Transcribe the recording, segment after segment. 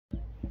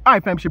All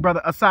right, fam, it's your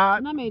brother Assad.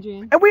 And I'm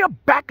Adrian. And we are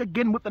back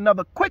again with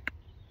another quick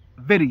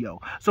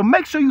video. So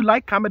make sure you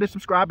like, comment, and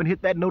subscribe, and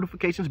hit that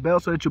notifications bell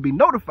so that you'll be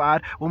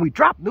notified when we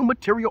drop new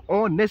material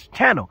on this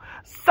channel.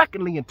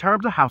 Secondly, in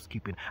terms of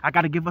housekeeping, I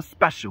got to give a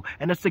special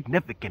and a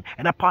significant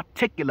and a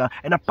particular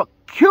and a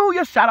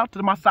peculiar shout out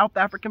to my South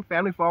African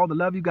family for all the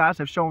love you guys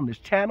have shown this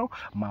channel.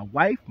 My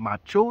wife, my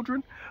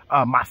children,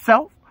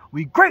 myself.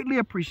 We greatly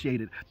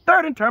appreciate it.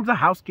 Third, in terms of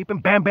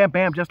housekeeping, bam, bam,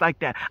 bam, just like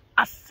that.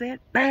 I said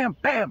bam,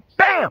 bam,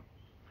 bam.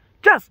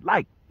 Just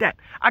like that.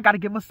 I got to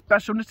give a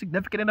special and a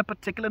significant and a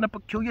particular and a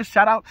peculiar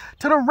shout out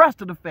to the rest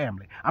of the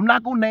family. I'm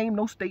not going to name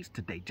no states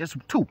today, just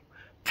two.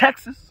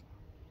 Texas,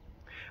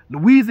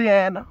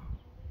 Louisiana,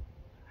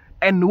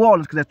 and New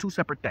Orleans, because they're two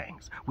separate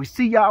things. We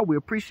see y'all, we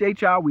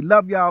appreciate y'all, we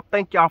love y'all,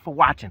 thank y'all for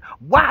watching.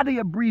 Why they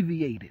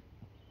abbreviated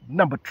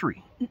number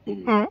 3?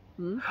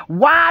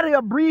 Why they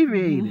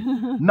abbreviated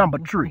number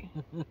 3?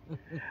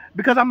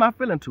 Because I'm not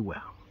feeling too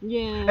well.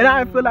 Yeah. And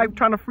I feel like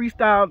trying to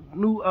freestyle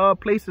new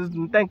places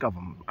and think of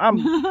them.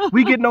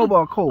 We getting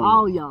over a cold.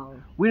 All y'all.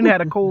 We didn't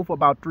have a cold for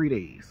about 3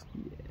 days.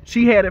 Yeah.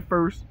 She had it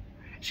first.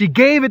 She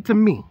gave it to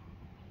me.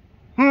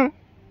 This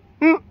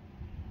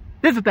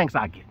is the things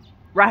I get,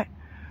 right?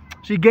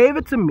 She gave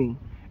it to me,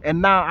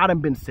 and now I done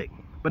been sick.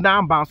 But now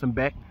I'm bouncing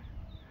back.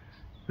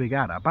 We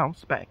gotta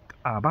bounce back.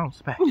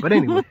 Bounce back. But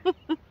anyway.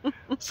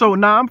 So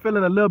now I'm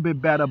feeling a little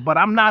bit better, but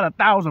I'm not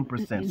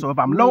 1,000%. So if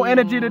I'm low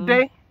energy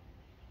today,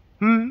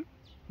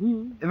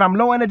 if I'm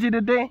low energy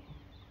today,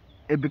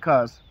 it's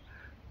because,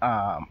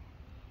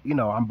 you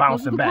know, I'm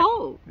bouncing back.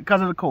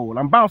 Because of the cold.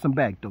 I'm bouncing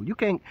back, though. You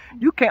can't,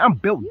 I'm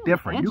built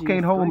different. You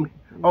can't hold me.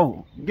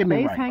 Oh, get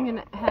me right.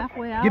 Hanging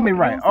halfway out. Get me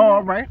right.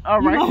 All right.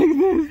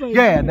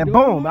 Yeah, then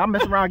boom, I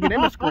mess around, get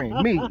in the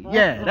screen. Me,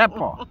 yeah, that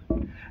part.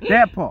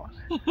 That part.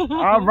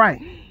 All right.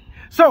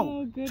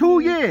 So, 2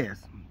 years.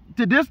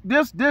 To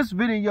this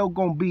video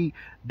gonna be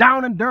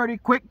down and dirty,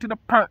 quick to the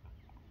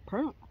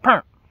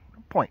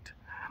point.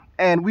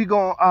 And we're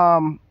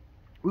gonna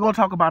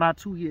talk about our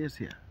 2 years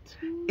here.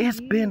 It's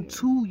been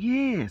 2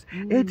 years.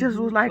 It just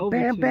was like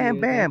bam,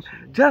 bam, bam.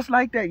 Just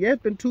like that. Yeah,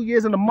 it's been 2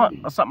 years in a month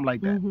or something like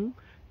that.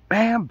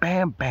 Bam,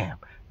 bam, bam.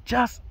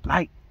 Just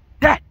like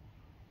that.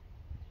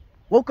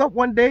 Woke up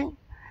one day,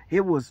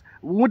 we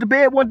went to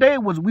bed one day,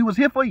 we was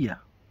here for a year.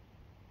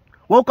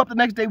 Woke up the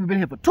next day, we've been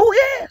here for 2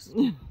 years.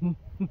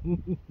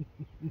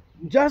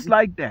 Just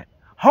like that.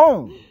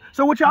 Home.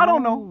 So what y'all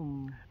don't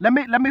know, let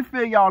me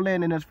fill y'all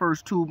in this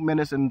first 2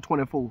 minutes and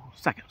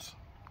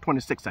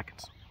 26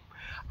 seconds.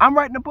 I'm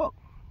writing a book.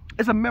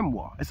 It's a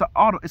memoir. It's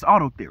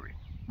auto theory,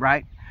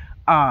 right?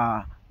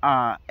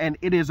 And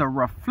it is a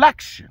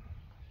reflection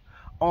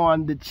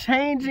on the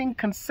changing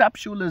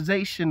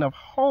conceptualization of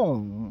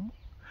home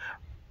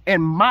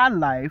in my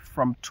life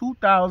from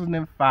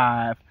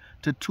 2005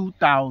 to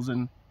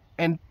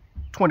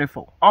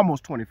 2024,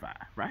 almost 25,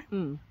 right?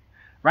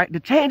 Right?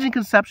 The changing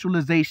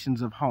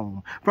conceptualizations of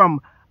home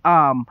from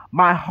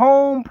my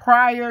home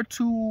prior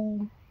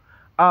to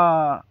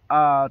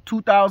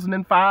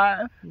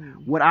 2005,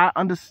 what I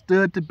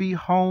understood to be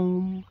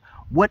home,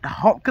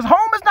 because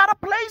home is not a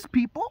place,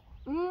 people.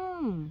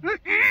 You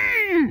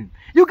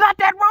got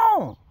that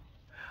wrong.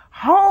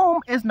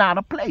 Home is not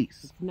a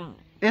place. It's not.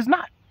 It's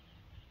not.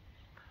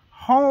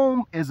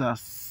 Home is a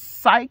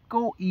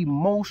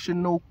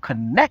psycho-emotional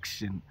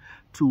connection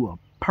to a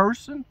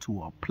person,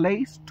 to a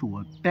place, to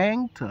a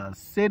thing, to a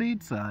city,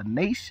 to a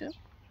nation,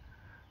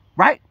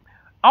 right?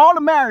 All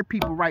the married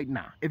people right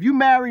now, if you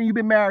married and you've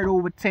been married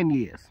over 10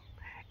 years,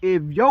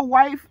 if your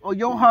wife or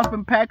your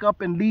husband pack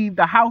up and leave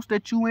the house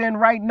that you in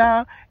right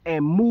now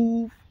and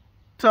move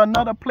to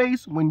another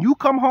place, when you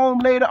come home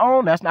later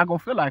on, that's not going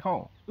to feel like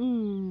home.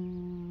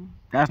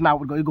 That's not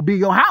what it's going to be,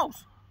 your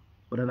house,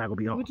 but it's not going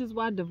to be home. Which is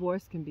why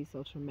divorce can be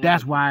so traumatic.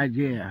 That's why,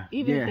 yeah.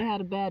 Even if they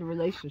had a bad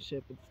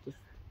relationship, it's just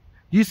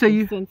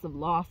a sense of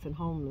loss and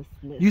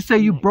homelessness. You say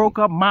you broke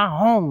up my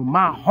home.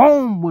 My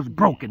home was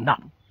broken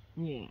up.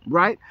 Yeah.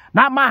 Right?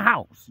 Not my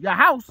house. Your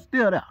house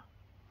still there.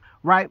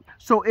 Right?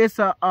 So it's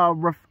a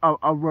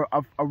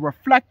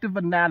reflective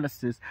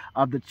analysis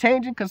of the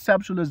changing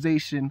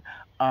conceptualization,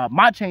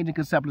 my changing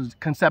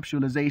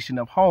conceptualization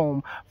of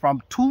home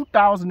from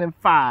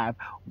 2005,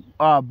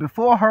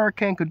 before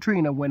Hurricane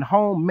Katrina, when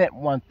home meant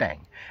one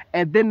thing,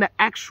 and then the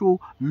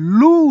actual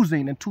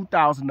losing in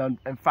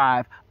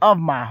 2005 of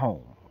my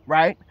home.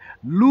 Right?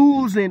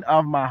 Losing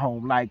of my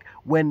home, like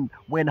when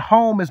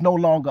home is no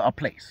longer a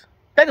place.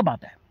 Think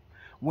about that.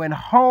 When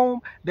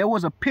home, there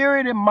was a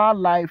period in my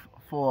life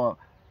for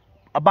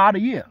about a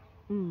year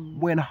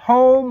when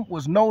home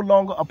was no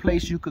longer a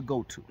place you could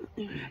go to.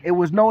 It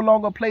was no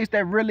longer a place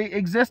that really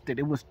existed.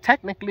 It was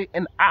technically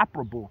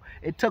inoperable.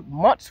 It took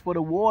months for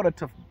the water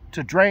to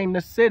drain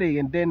the city,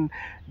 and then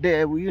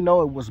there, you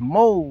know, it was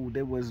mold,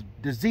 it was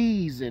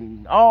disease,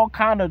 and all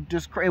kind of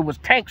it was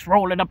tanks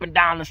rolling up and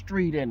down the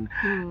street, and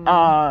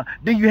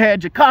then you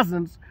had your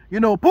cousins, you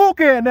know,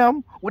 Pookie and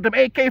them with them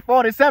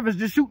AK-47s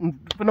just shooting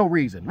for no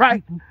reason,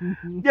 right?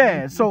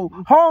 Yeah, so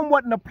home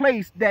wasn't a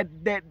place that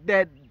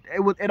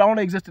it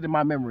only existed in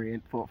my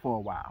memory for a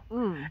while.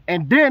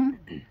 And then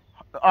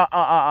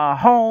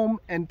home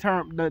in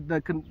term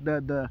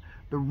the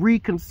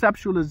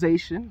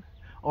reconceptualization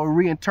or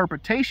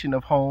reinterpretation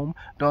of home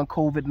during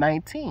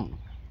COVID-19,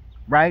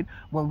 right?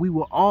 When we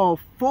were all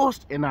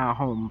forced in our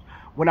home,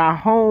 when our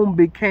home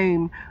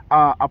became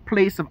a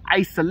place of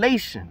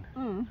isolation,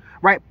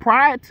 right?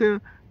 Prior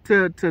to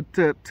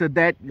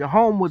that, your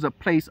home was a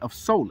place of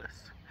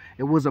solace.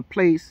 It was a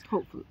place,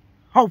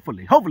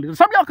 hopefully.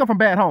 Some of y'all come from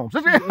bad homes.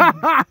 Hence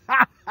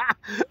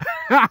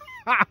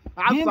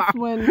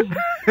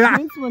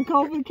when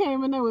COVID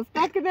came and they was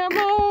stuck in that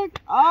mug.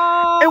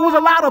 Oh, it was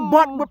a lot of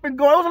butt whipping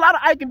going. It was a lot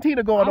of Ike and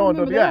Tina going on.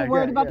 They were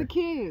worried about the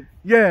kids.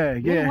 Yeah.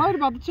 They were worried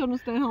about the children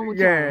staying home with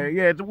y'all.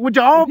 Yeah, with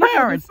your own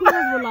parents. The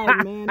schools were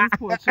like, man, these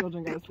poor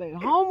children gotta stay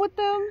home with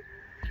them.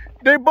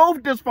 They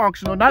both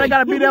dysfunctional. Now they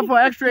gotta be there for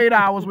an extra 8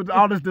 hours with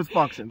all this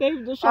dysfunction. They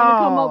just trying to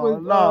come up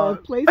with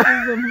places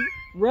of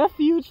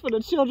refuge for the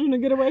children to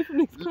get away from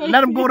these crazy.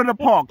 Let them go to the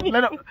park.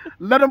 Let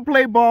them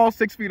play ball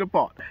 6 feet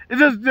apart.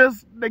 It's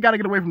just they got to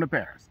get away from the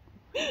parents.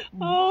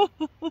 So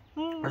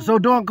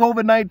during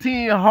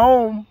COVID-19,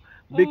 home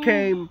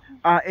became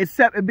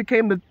it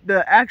became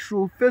the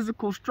actual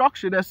physical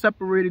structure that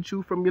separated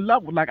you from your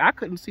loved one. Like I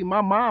couldn't see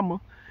my mama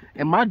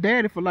and my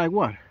daddy for like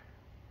what,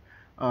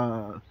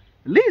 at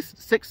least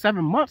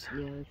 6-7 months.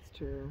 Yeah, it's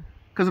true.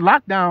 Because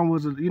lockdown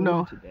was,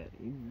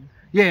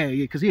 Yeah,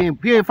 because he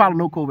ain't follow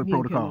no COVID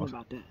protocols.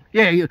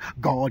 Yeah,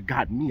 God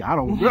got me. I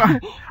don't.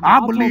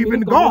 I believe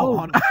in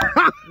God.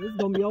 It's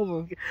gonna be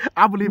over.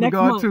 I believe in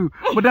God too.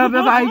 But that's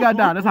how he got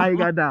down. That's how he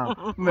got down.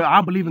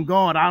 I believe in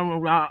God.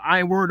 I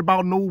ain't worried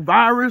about no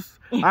virus.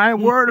 I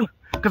ain't worried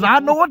because I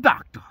know a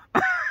doctor.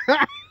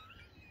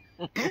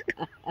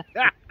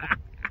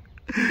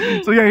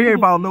 So yeah, he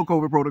ain't following no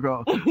COVID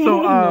protocol.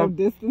 So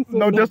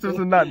no distance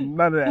and nothing,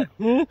 none of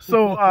that.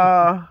 So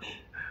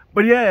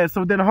but yeah,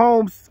 so then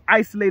Holmes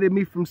isolated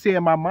me from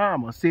seeing my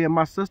mama, seeing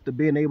my sister,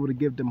 being able to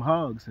give them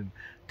hugs and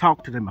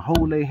talk to them,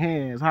 hold their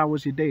hands. How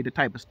was your day? The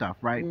type of stuff,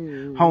 right?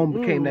 Home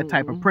became that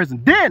type of prison.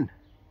 Then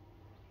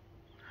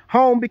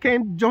home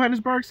became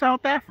Johannesburg,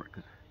 South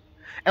Africa.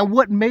 And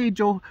what made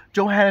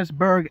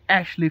Johannesburg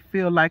actually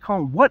feel like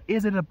home? What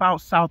is it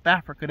about South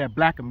Africa that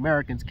Black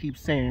Americans keep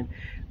saying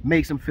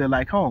makes them feel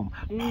like home?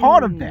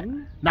 Part of that,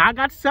 now I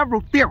got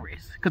several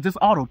theories because it's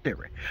auto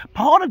theory.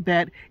 Part of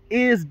that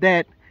is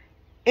that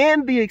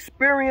in the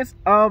experience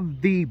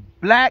of the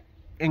Black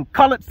and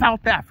colored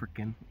South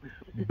African,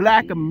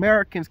 Black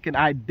Americans can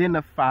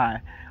identify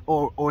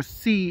or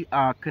see,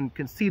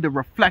 can see the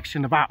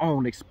reflection of our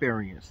own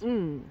experience,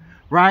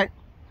 right?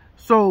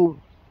 So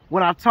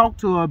when I talk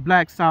to a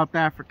Black South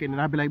African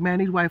and I be like, man,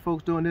 these white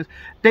folks doing this,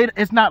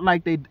 it's not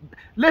like they,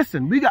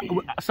 listen, we got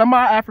some of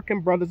our African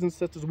brothers and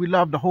sisters, we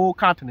love the whole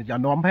continent. Y'all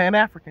know I'm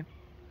Pan-African.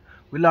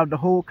 We love the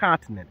whole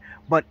continent.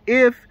 But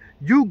if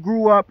you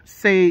grew up,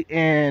 say,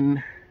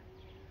 in,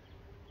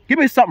 give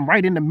me something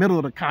right in the middle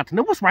of the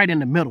continent. What's right in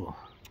the middle?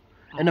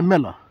 In the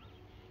middle.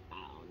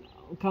 I don't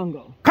know.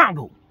 Congo.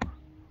 Congo.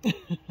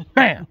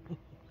 Bam.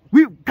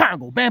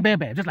 Congo. Bam, bam,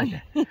 bam. Just like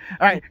that. All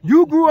right.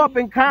 You grew up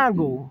in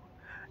Congo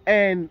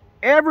and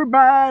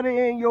everybody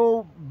in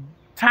your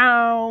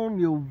town,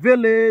 your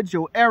village,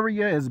 your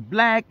area is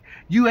Black.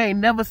 You ain't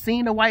never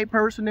seen a white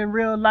person in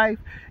real life.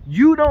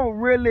 You don't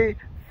really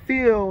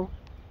feel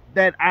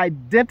that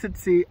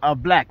identity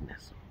of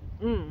Blackness.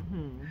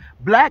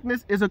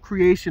 Blackness is a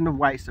creation of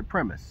white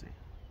supremacy.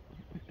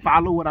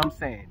 Follow what I'm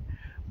saying.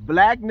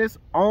 Blackness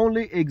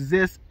only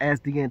exists as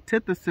the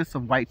antithesis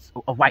of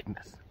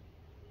whiteness,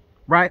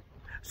 right?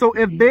 So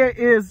if there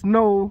is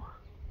no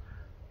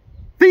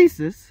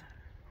thesis,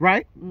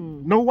 right,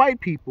 no white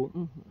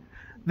people,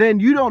 then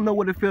you don't know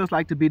what it feels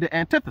like to be the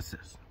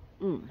antithesis.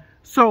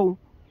 So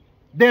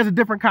there's a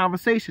different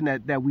conversation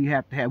that we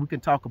have to have. We can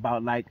talk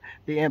about like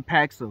the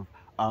impacts of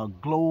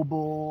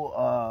global,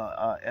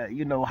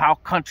 you know, how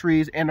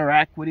countries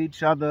interact with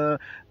each other,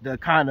 the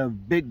kind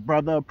of big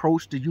brother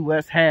approach the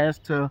U.S. has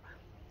to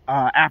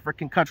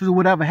African countries or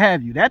whatever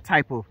have you, that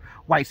type of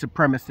white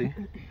supremacy.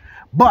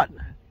 But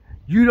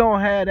you don't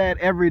have that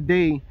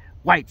everyday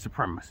white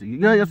supremacy. You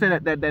know what I'm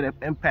saying? That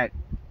impact.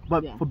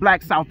 But for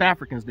Black South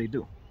Africans, they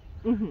do.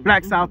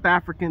 Black South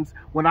Africans,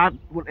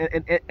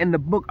 in the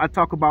book, I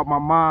talk about my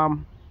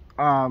mom.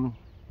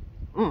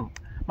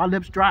 My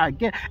lips dry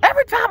again.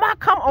 Every time I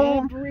come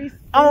on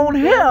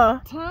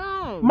here,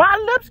 my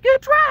lips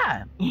get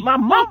dry. My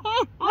mom,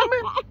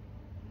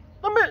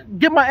 let me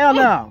get my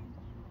LL.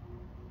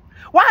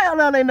 Why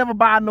LL ain't never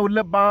buy no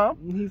lip balm?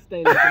 He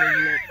stayed up in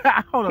his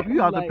lips. Hold up,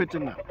 you have the picture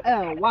now.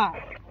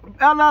 Why?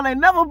 LL ain't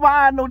never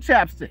buy no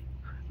chapstick.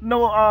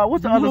 No,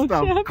 what's the other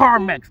stuff? Chapstick?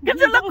 Carmex. Get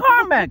your little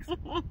Carmex.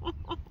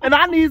 And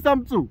I need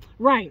some too.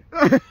 Right.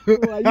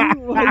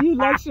 While you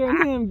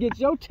lecturing him, get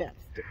your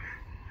chapstick.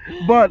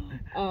 But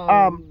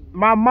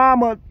my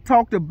mama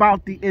talked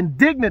about the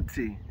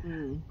indignity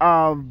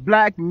of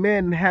Black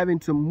men having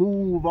to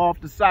move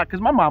off the side.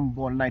 Because my mama was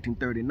born in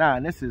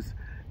 1939.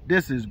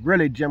 This is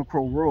really Jim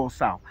Crow rural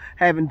South.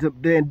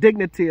 The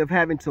indignity of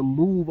having to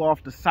move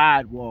off the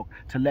sidewalk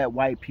to let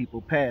white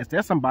people pass.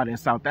 There's somebody in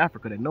South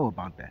Africa that know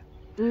about that.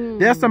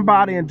 There's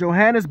somebody in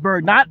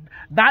Johannesburg, not.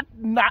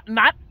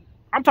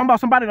 I'm talking about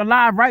somebody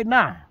alive right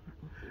now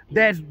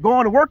that's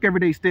going to work every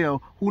day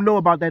still who know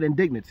about that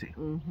indignity.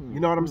 You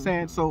know what I'm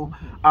saying? So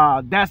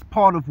that's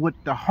part of what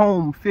the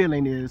home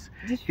feeling is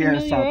just here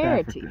in South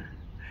Africa.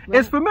 Right?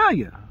 It's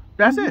familiar.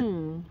 That's it.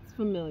 It's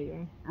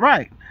familiar.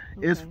 Right.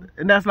 Okay.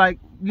 And that's like,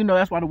 you know,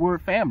 that's why the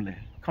word family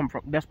come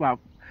from. That's why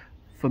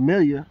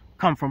familiar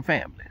come from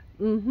family.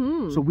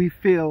 So we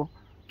feel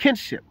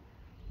kinship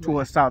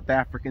towards South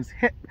Africans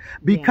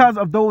because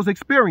of those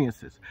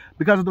experiences.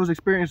 Because of those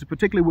experiences,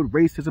 particularly with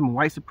racism and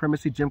white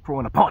supremacy, Jim Crow,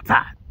 and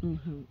apartheid.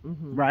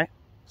 Right?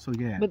 So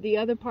yeah. But the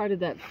other part of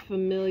that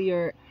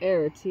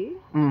familiarity,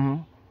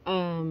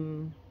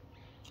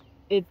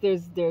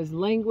 there's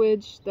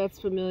language that's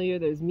familiar,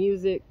 there's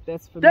music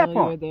that's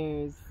familiar,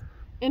 there's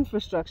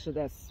infrastructure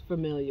that's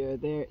familiar,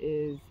 there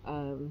is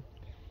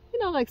you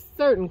know, like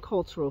certain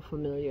cultural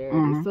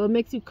familiarity. So it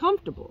makes you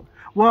comfortable.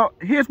 Well,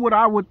 here's what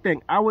I would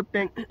think. I would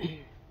think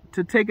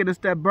to take it a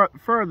step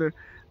further,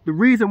 the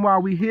reason why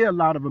we hear a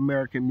lot of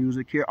American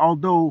music here,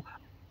 although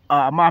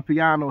my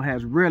piano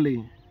has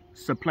really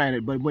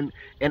supplanted, but when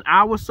in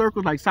our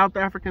circles, like South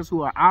Africans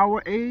who are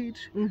our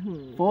age,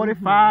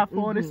 45,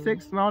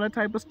 46 and all that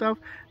type of stuff,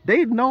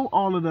 they know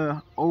all of the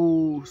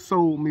old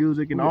soul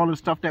music and all the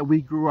stuff that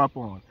we grew up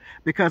on.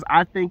 Because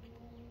I think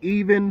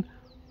even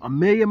a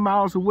million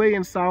miles away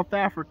in South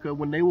Africa,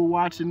 when they were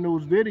watching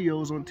those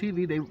videos on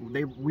TV,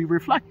 we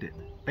reflected.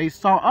 They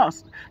saw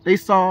us. They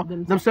saw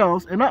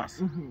themselves in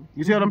us.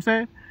 You see what I'm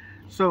saying?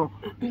 So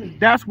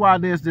that's why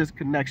there's this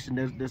connection.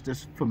 There's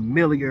this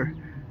familiar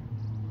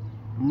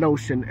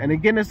notion. And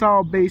again, it's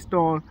all based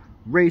on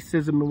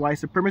racism and white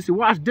supremacy.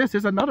 Watch this.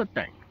 Is another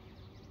thing.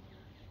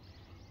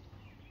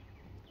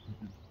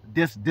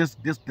 This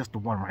the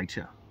one right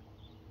here.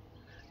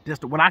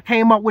 When I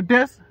came up with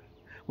this,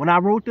 when I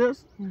wrote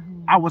this,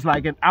 I was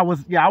like, I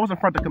was in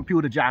front of the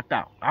computer, jacked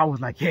out. I was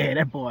like, yeah,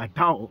 that boy a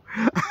dog.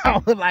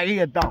 I was like, he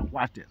a dog.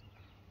 Watch this.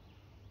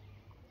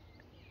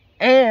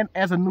 And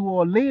as a New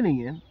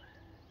Orleanian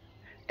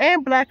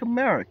and Black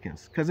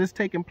Americans, because it's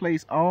taking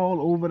place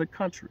all over the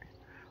country,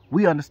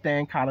 we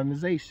understand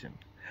colonization,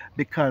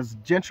 because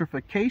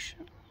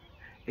gentrification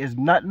is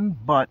nothing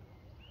but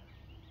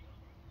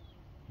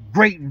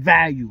great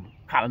value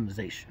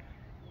colonization.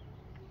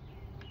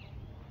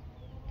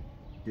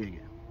 Dig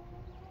it.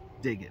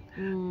 Dig it.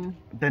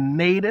 The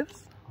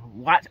natives,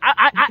 watch.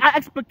 I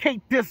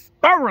explicate this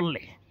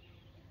thoroughly,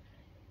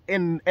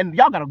 and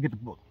y'all gotta get the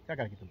book. Y'all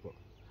gotta get the book.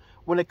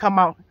 When it come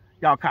out,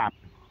 y'all copy.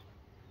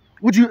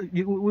 What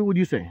would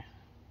you say?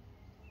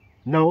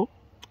 No.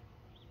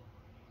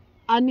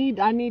 I need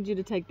you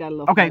to take that a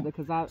little further,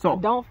 because I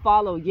don't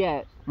follow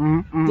yet.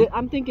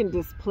 I'm thinking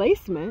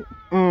displacement.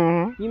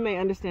 You may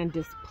understand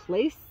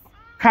displace.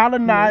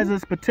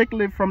 Colonizers,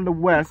 particularly from the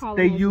West,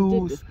 they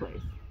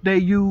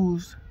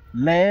use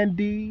land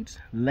deeds,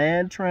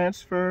 land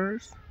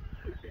transfers,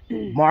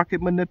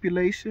 market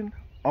manipulation,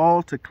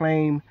 all to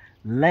claim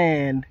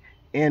land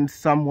in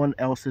someone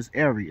else's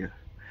area.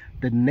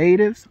 The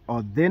natives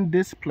are then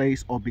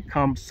displaced or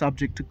become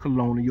subject to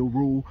colonial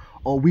rule,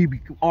 or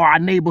our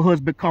neighborhoods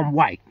become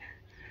white.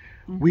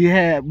 We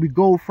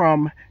go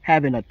from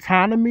having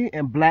autonomy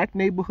in Black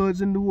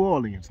neighborhoods in New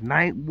Orleans,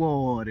 Ninth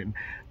Ward, and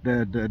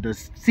the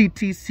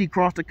CTC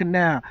across the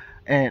canal,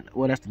 and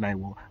well, that's the Ninth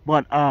Ward.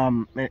 But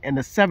and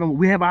the 7th,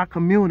 we have our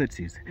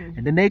communities,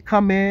 and then they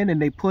come in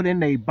and they put in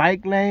their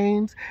bike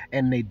lanes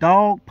and they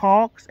dog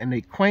parks and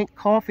they quaint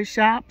coffee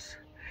shops,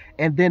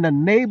 and then the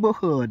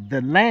neighborhood,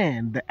 the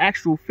land, the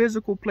actual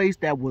physical place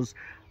that was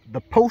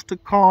the poster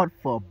card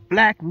for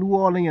Black New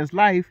Orleans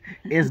life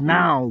is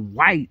now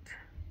white.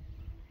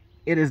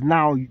 It is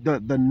now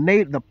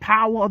the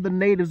power of the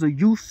natives are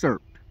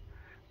usurped,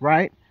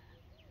 right?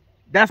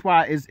 That's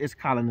why it's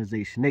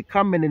colonization. They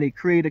come in and they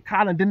create a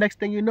colony. The next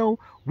thing you know,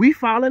 we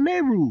following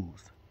their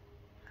rules.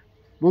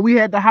 When we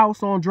had the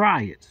house on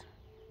Dryads,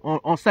 on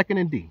 2nd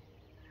and D,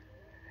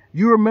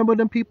 you remember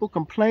them people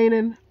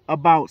complaining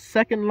about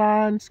second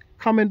lines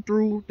coming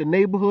through the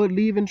neighborhood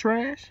leaving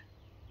trash?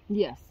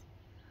 Yes.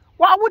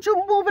 Why would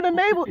you move in the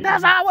neighborhood?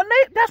 That's our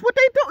neighborhood. That's what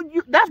they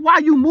do. That's why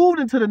you moved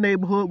into the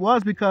neighborhood,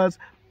 was because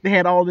they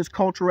had all this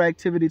cultural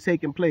activity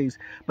taking place.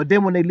 But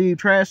then when they leave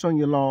trash on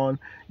your lawn,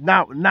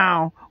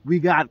 now we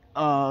got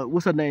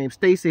what's her name,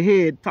 Stacey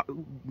Head,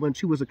 when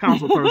she was a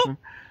council person,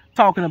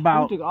 talking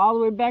about. You took all the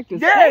way back to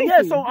Stacey.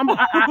 Yeah. So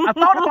I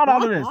thought about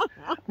all of this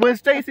when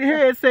Stacey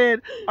Head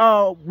said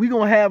we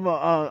gonna have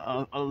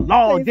a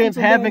law against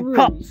having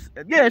cups.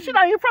 Yeah, she's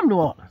not even from New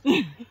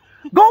Orleans.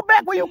 Go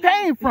back where you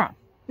came from.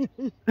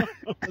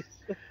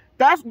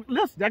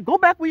 Listen, go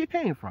back where you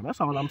came from.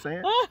 That's all I'm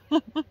saying.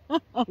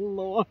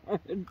 Lord.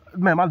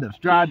 Man, my lips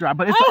dry.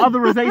 But it's the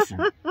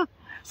otherization.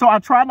 So I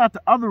try not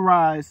to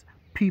otherize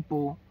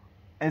people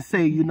and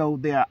say, you know,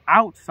 they're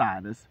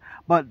outsiders.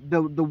 But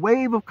the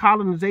wave of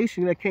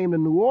colonization that came to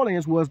New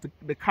Orleans was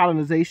the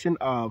colonization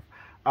of,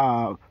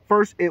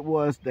 first it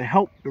was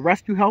the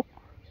rescue help,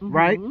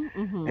 right?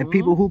 And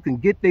people who can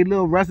get their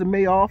little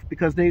resume off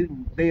because they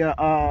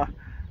are,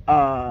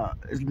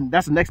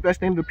 that's the next best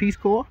thing to the Peace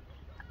Corps.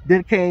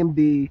 Then came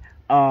the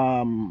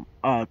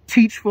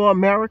Teach for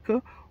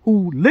America,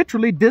 who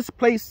literally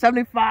displaced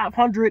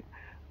 7,500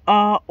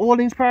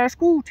 Orleans Parish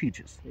school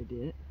teachers. They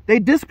did. They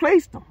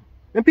displaced them,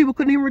 and people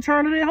couldn't even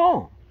return to their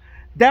home.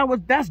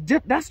 That's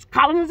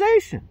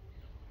colonization.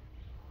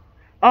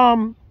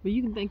 But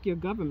you can thank your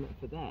government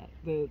for that,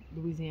 the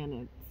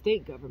Louisiana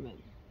state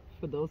government,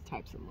 for those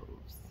types of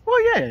moves.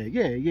 Well,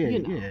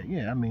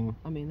 yeah. I mean,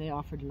 they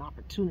offered an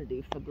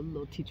opportunity for the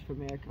little Teach for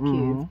America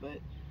Mm-hmm. kids, but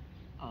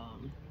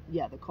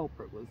yeah, the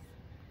culprit was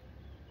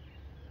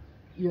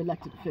your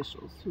elected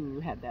officials who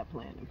had that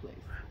plan in place.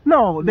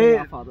 No, Lay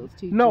off all those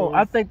teachers. No,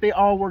 I think they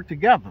all work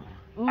together.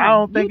 I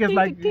don't think it's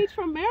like the Teach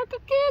for America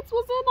kids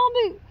was in on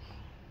the.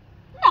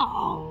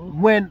 No.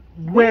 When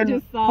they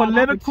just saw an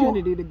political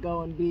opportunity to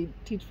go and be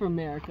Teach for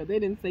America. They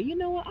didn't say, you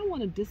know what, I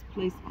want to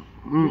displace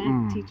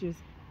black teachers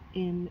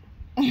in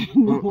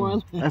New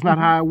Orleans. That's not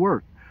how it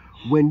works.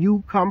 When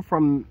you come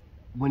from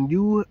when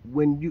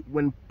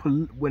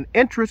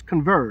interests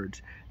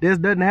converge, there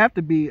doesn't have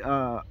to be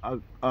a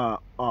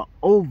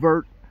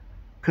overt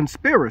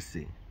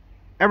conspiracy.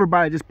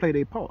 Everybody just play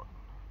their part.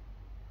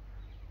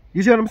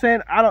 You see what I'm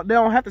saying? They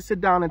don't have to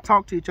sit down and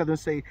talk to each other and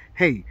say,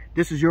 hey,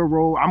 this is your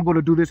role. I'm going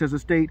to do this as a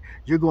state.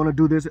 You're going to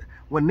do this.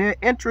 When their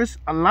interests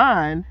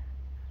align,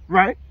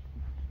 right?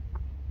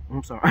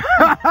 I'm sorry.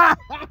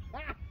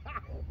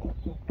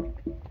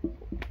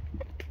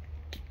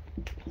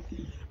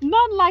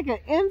 Nothing like an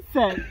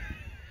insect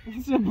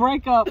to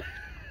break up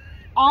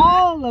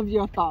all of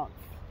your thoughts.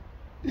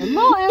 A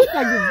little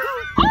insect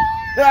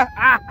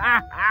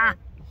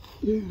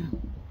is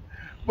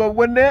But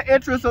when their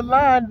interests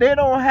align, they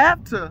don't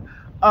have to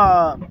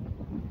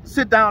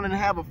sit down and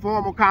have a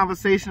formal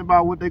conversation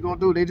about what they're going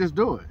to do. They just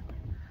do it.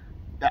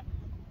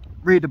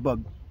 Read the book.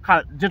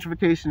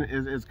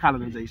 Gentrification is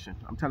colonization.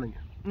 I'm telling you.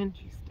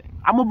 interesting.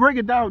 I'm going to break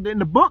it down. In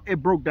the book, it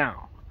broke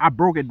down. I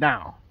broke it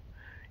down.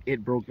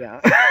 It broke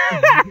down.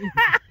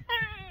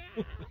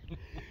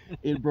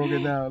 It broke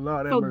it down.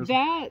 Lord have mercy.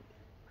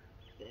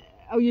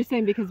 You're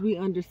saying because we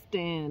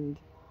understand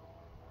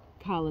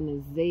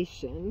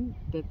colonization,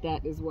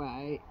 that is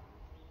why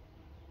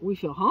we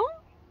feel home,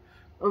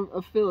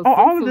 or feel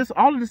all of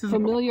this is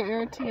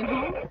familiarity and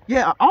home.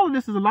 Yeah, all of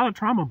this is a lot of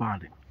trauma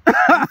bonding.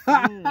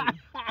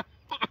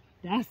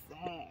 That's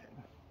sad.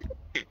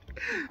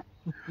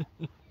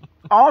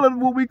 All of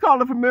what we call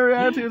the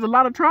familiarity is a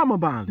lot of trauma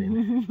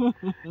bonding.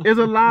 It's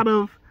a lot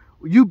of,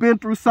 you've been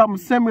through something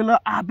similar,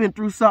 I've been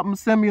through something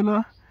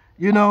similar,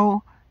 you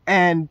know.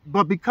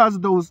 But because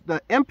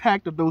the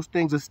impact of those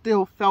things is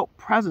still felt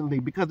presently,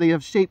 because they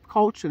have shaped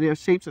culture, they have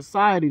shaped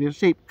society, they have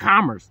shaped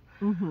commerce.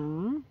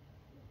 Mm-hmm.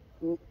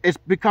 It's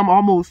become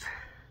almost,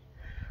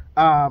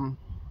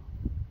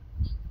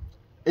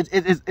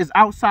 it's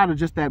outside of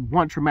just that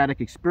one traumatic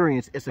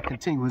experience. It's a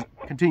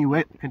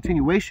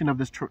continuation of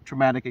this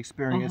traumatic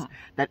experience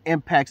that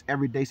impacts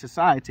everyday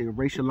society, a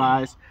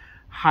racialized,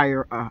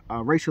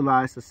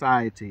 racialized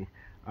society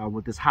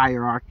with this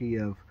hierarchy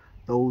of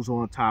those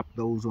on top,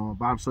 those on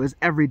bottom. So it's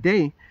every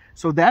day.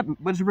 So but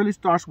it really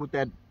starts with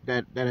that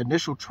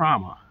initial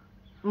trauma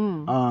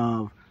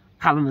of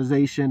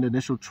colonization, the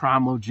initial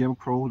trauma of Jim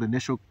Crow, the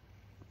initial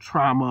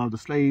trauma of the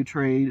slave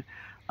trade,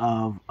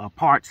 of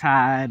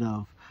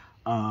apartheid,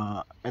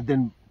 and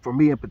then for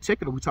me in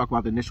particular, we talk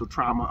about the initial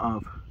trauma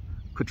of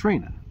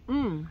Katrina.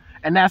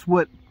 And that's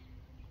what,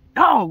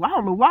 I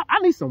don't know why, I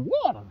need some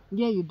water.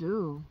 Yeah, you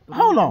do.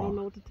 Hold on. I don't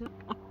know what to tell.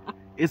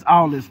 It's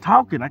all this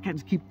talking. I can't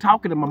just keep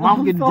talking and my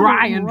mouth getting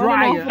dry and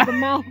drier.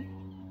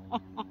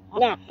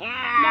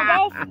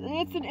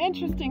 It's an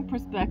interesting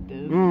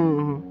perspective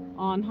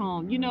on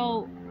home. You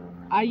know,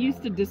 I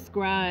used to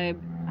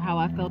describe how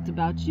I felt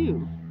about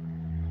you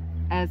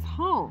as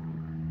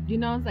home. You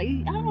know, it's like,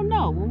 I don't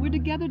know, when we're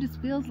together, this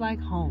feels like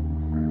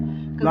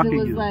home. Because it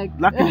was like,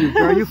 lucky you,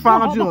 girl. You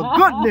found you a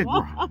good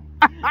nigga.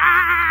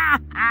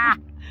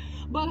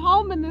 But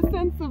home in the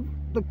sense of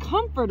the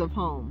comfort of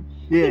home.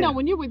 Yeah. You know,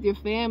 when you're with your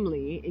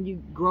family and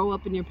you grow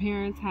up in your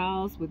parents'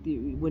 house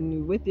when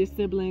you're with your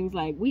siblings,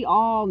 like, we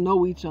all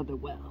know each other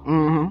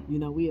well. You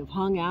know, we have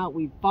hung out,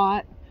 we've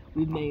fought,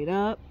 we've made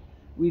up,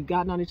 we've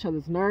gotten on each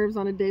other's nerves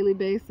on a daily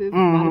basis.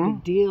 Not a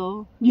big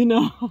deal, you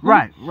know.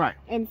 Right.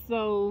 And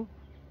so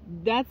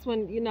that's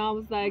when, you know, I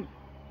was like,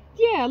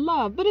 yeah,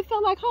 love, but it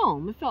felt like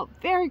home. It felt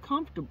very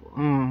comfortable.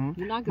 You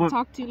know, I could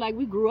talk to you like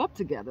we grew up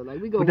together,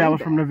 like we go. But that way was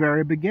back. from the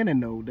very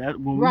beginning, though. That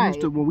when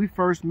we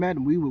first met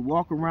and we would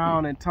walk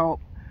around and talk,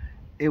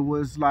 it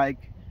was like,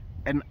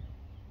 and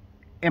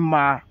in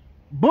my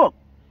book,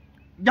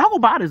 y'all go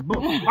buy this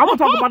book. I'm gonna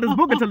talk about this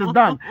book until it's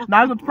done.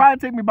 Now it's gonna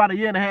probably take me about a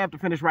year and a half to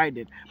finish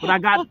writing it, but I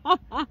got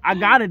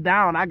it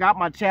down. I got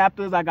my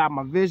chapters. I got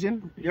my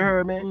vision. You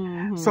heard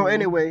me? So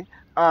anyway,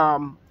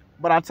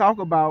 but I talk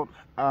about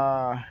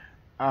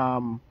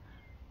my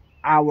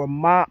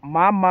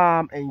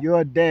mom and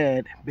your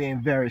dad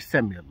being very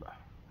similar.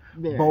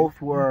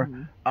 Both were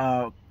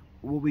what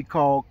we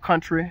call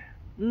country.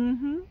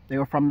 They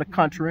were from the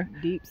country.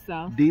 Deep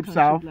South. Deep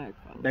South.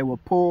 They were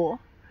poor.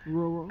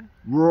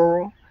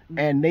 Rural.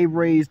 And they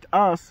raised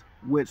us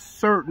with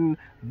certain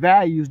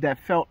values that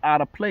felt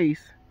out of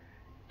place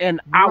in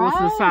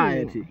our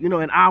society, you know,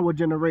 in our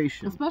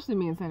generation. Especially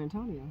me in San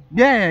Antonio.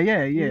 Yeah.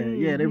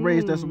 They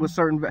raised us with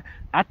certain.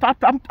 I thought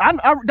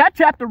that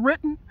chapter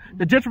written,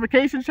 the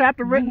gentrification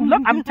chapter written.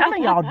 Look, I'm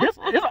telling y'all,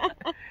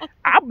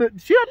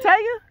 she'll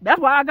tell you. That's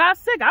why I got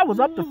sick. I was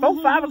up to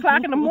 4, 5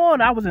 o'clock in the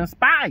morning. I was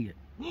inspired.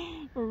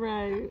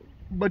 Right.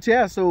 But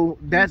yeah, so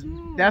that's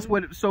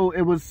what. So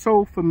it was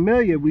so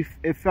familiar.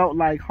 It felt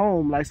like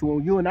home. Like, so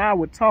when you and I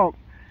would talk,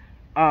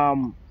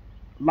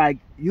 like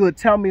you would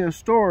tell me a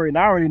story, and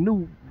I already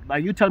knew.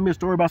 Like, you telling me a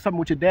story about something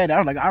with your dad, I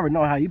was like, I already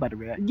know how you about to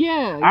react.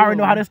 Yeah. I already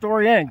know how this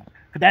story ends.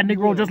 Cause that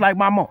Negro just like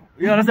my mom.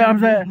 You understand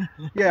what I'm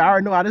saying? Yeah, I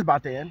already know how this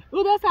about to end.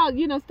 Well, that's how,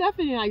 you know,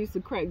 Stephanie and I used to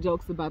crack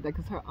jokes about that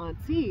because her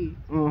auntie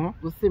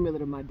was similar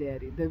to my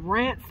daddy. The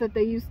rants that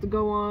they used to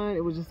go on,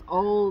 it was just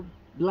old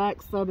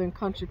black Southern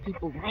country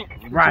people rants.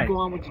 Right. You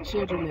go on with your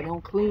children, they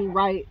don't clean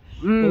right.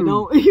 They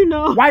don't, you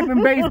know.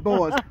 Wiping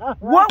baseboards.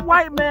 What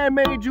white man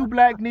made you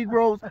black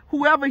Negroes?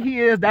 Whoever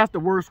he is, that's the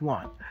worst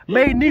one.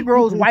 Made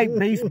Negroes wipe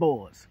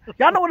baseboards.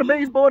 Y'all know what a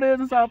baseboard is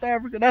in South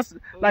Africa? That's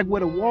like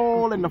where the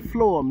wall and the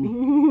floor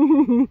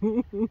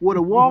meet. Where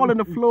the wall and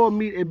the floor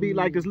meet, it'd be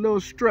like this little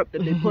strip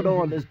that they put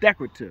on that's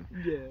decorative.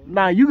 Yeah.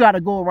 Now you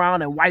gotta go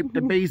around and wipe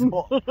the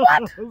baseboard.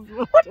 What?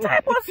 What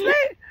type of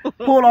shit?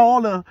 Pull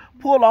all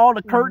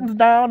the curtains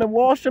down and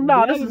wash them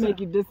down. This is make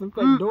you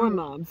disinfect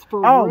doorknobs for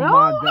real.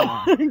 My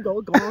God.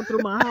 go on through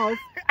my house,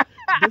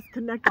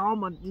 disconnect all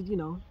my, you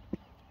know.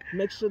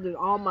 Make sure that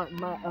all my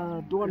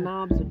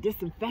doorknobs are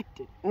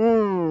disinfected.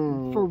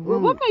 For real.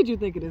 What made you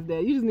think of this,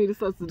 Dad? You just needed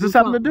something to do. Just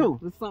something to do.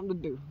 Just something to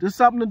do. Just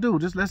something to do.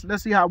 Just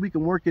let's see how we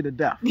can work it to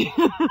death.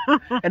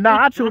 And now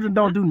our children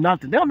don't do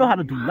nothing. They don't know how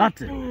to do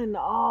nothing.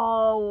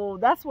 Oh,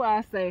 that's why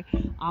I say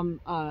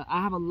I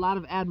have a lot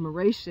of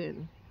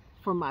admiration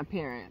for my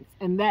parents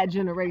and that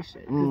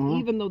generation. Because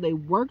even though they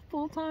worked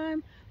full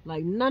time,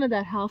 like none of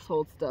that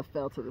household stuff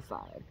fell to the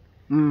side.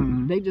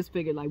 They just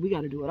figured like we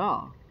got to do it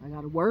all. I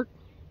got to work.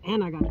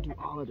 And I got to do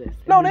all of this.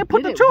 No, they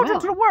put the children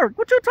to work.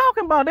 What you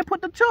talking about? They put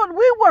the children.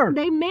 We work.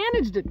 They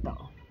managed it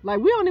though. Like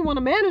we don't even want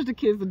to manage the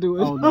kids to do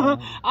it. Oh, no.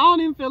 I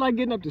don't even feel like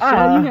getting up to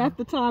show you half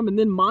the time and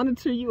then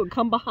monitor you and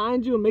come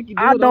behind you and make you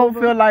do it. I don't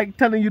feel like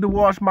telling you to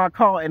wash my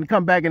car and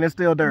come back and it's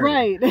still dirty.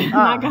 Right. You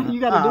got to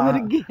do it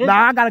again.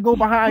 Nah, I got to go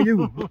behind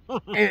you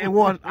and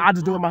wash. I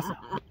just do it myself.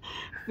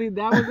 See,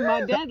 that was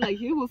my dad. Like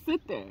he will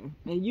sit there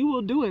and you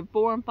will do it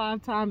 4 and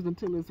 5 times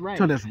until it's right.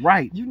 Till it's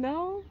right. You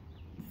know.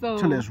 So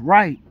till it's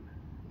right.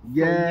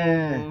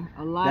 Yeah,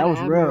 a lot of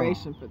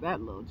admiration for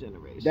that little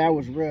generation. That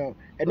was real.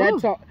 And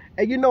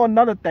and you know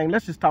another thing,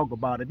 let's just talk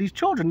about it. These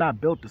children not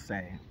built the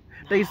same.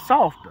 They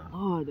softer.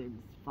 Oh, they're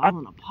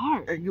falling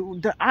apart.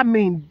 I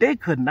mean, they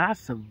could not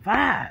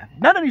survive.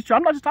 None of these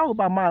children. I'm not just talking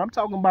about mine. I'm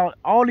talking about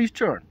all these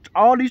children.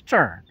 All these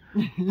children.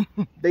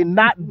 They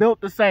not built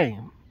the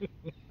same.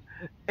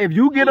 If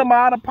you get them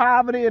out of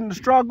poverty and the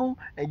struggle,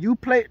 and you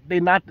play,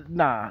 they not.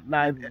 Nah.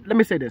 Let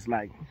me say this.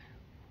 Like,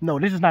 no,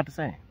 this is not the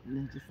same.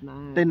 They're just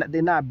not.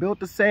 They're not built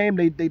the same.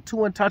 They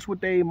too in touch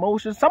with their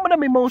emotions. Some of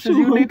them emotions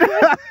you need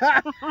to.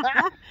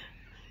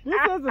 This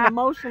is an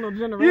emotional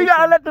generation. You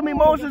gotta let them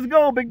emotions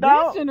go, big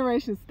dog. This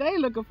generation stay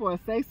looking for a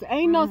safe space.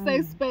 Ain't no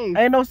safe space.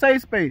 Ain't no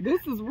safe space.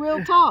 This is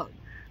real talk.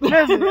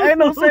 Listen, ain't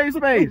no safe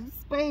space.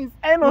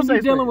 Ain't no safe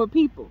space. Dealing with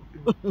people.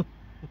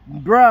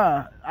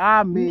 Bruh,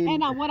 I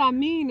mean. And what I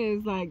mean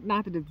is like,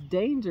 not that it's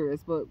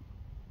dangerous, but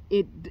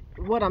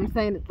what I'm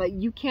saying is like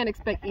you can't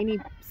expect any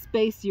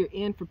space you're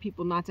in for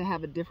people not to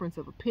have a difference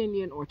of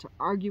opinion or to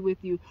argue with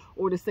you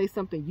or to say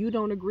something you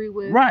don't agree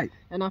with. Right.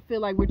 And I feel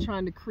like we're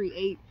trying to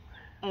create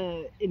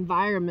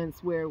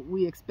environments where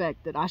we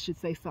expect that I should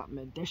say something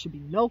and there should be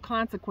no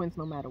consequence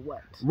no matter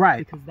what.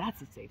 Right. Because that's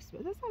a safe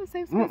space. That's not a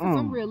safe space. It's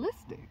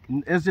unrealistic.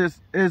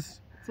 It's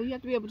so you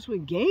have to be able to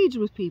engage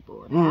with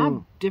people and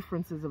have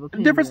differences of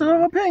opinion. Differences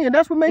of opinion.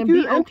 That's what makes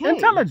you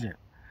intelligent.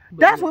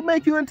 That's what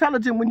makes you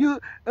intelligent, when you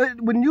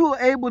are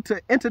able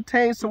to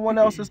entertain someone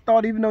else's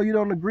thought even though you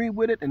don't agree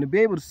with it, and to be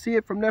able to see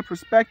it from their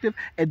perspective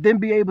and then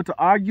be able to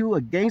argue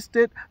against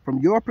it from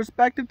your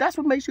perspective. That's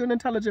what makes you an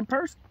intelligent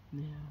person.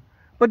 Yeah.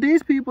 But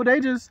these people, they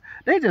just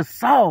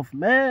soft,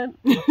 man.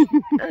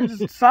 They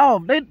just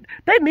soft. They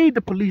need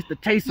the police to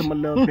chase them a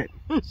little bit.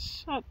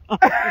 Shut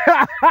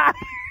up.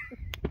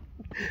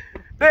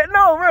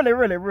 No, really.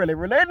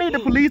 They need the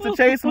police to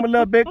chase them a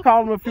little bit,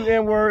 call them a few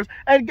N-words,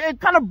 and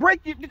kind of break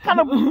you, kind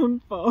of...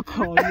 I'll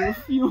call you a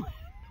few...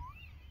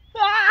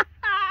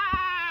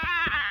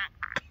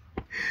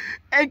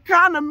 and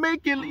kind of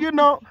make it, you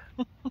know,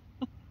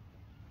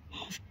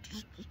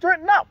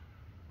 straighten up.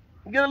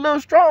 Get a little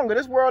stronger.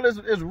 This world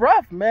is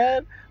rough,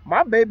 man.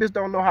 My babies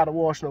don't know how to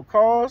wash no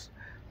cars.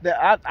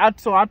 I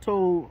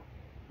told...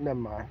 Never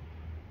mind.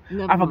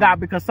 I forgot,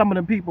 because some of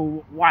the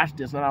people watch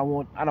this, and I don't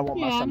want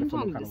my son to feel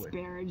kind of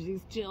disparage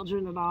these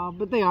children and all,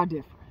 but they are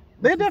different.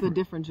 They're different. It's a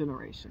different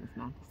generation. It's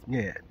not the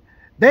same. Yeah,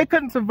 they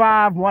couldn't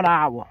survive 1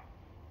 hour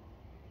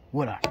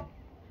with us.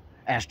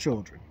 as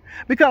children.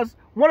 Because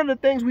one of the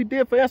things we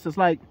did, for instance,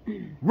 like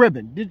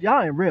ribbon.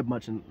 Y'all ain't rib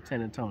much in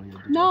San Antonio,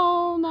 did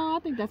No, I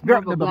think that's more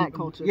of a black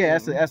culture. Yeah,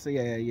 thing.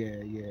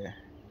 yeah.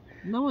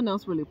 No one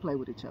else really play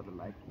with each other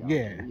like y'all.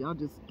 Yeah. Y'all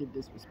just get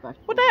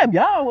disrespectful. Well, damn,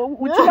 y'all.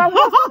 What you got?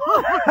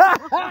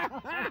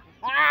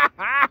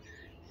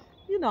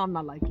 You know I'm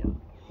not like y'all.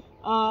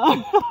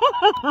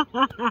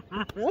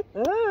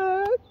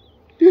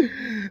 You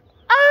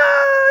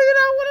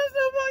know what is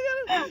so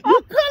funny? You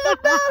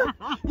colored now.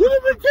 You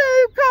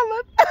became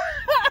colored.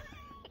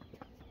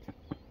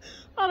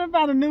 I done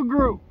found a new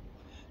group.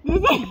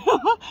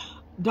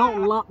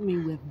 Don't lump me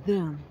with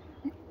them.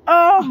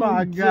 Oh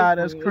my God,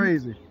 that's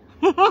crazy.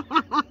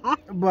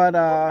 But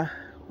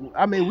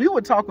I mean, we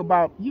would talk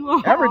about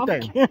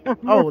everything.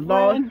 Oh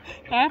Lord,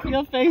 half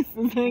your face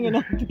is hanging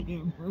off the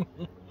camera.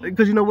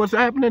 Because you know what's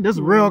happening? This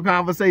is real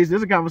conversation. This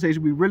is a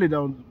conversation we really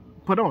don't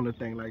put on a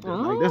thing like this.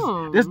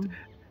 Like this.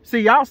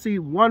 See, y'all see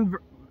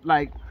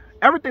like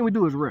everything we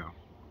do is real,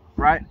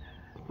 right?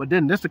 But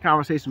then this is the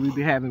conversation we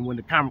be having when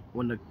the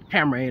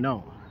camera ain't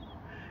on.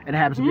 And it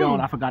happens to be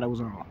on. I forgot it was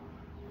on.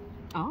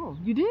 Oh,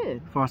 you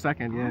did? For a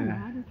second, yeah.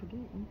 Oh, I didn't forget.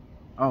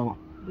 Oh.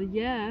 But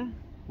yeah.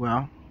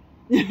 Well.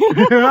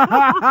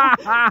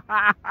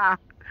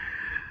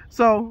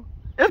 So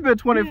it's been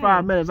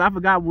 25 minutes. I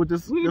forgot what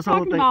this we were this whole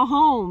talking thing. about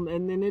home,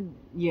 and then it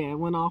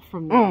went off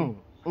from there.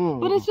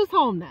 But it's just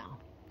home now.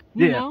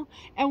 You know?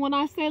 And when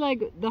I say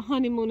like the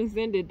honeymoon is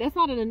ended, that's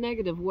not in a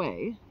negative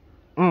way.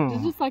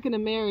 It's just like in a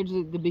marriage,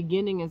 the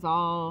beginning is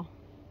all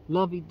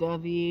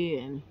lovey-dovey,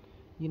 and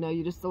you know,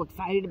 you're just so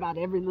excited about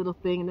every little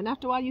thing, and then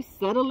after a while you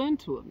settle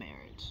into a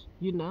marriage,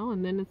 you know,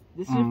 and then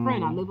this is your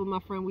friend. I live with my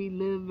friend. We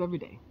live every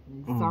day.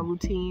 It's our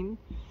routine,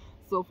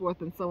 so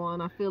forth and so on.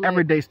 I feel like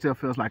every day still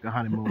feels like a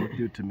honeymoon with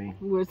you to me.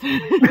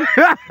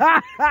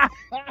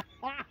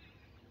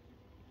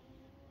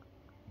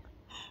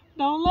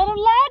 Don't let them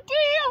lie to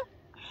you.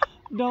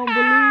 Don't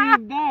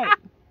believe that.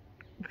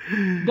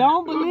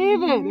 Don't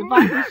believe it. If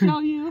I can show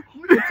you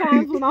the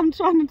times when I'm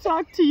trying to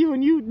talk to you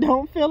and you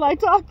don't feel like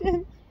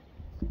talking,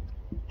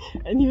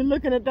 and you're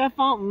looking at that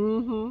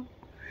phone,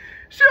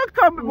 She'll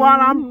come while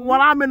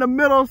I'm in the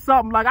middle of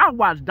something. Like I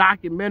watch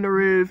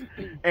documentaries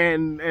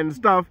and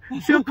stuff.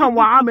 She'll come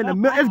while I'm in the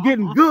middle. It's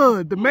getting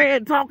good. The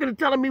man talking and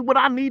telling me what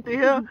I need to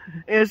hear,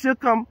 and she'll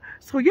come.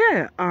 So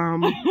yeah,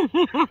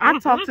 I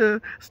talked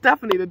to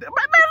Stephanie today.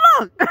 Man,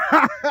 look.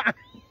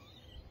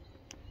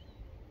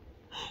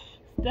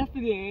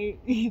 Stephanie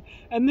ain't,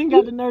 and then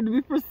got the nerve to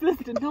be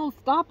persistent. No,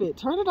 stop it.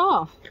 Turn it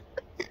off.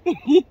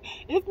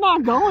 It's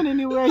not going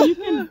anywhere. You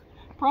can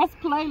press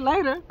play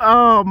later.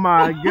 Oh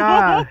my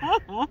God.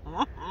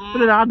 But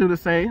then I'll do the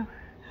same.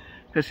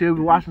 Because she'll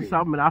be watching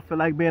something and I feel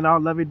like being all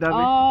lovey-dovey.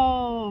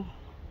 Oh.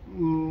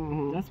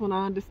 That's when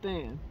I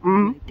understand.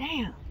 Like,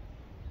 damn.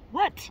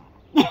 What?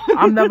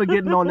 I'm never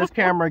getting on this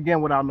camera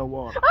again without no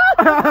water.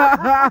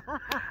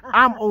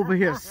 I'm over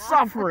here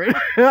suffering.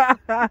 You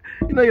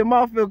know, your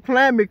mouth feels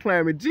clammy.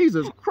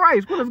 Jesus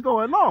Christ, what is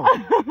going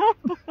on?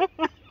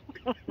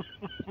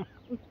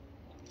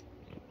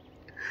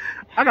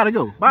 I gotta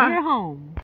go. Bye. We're home.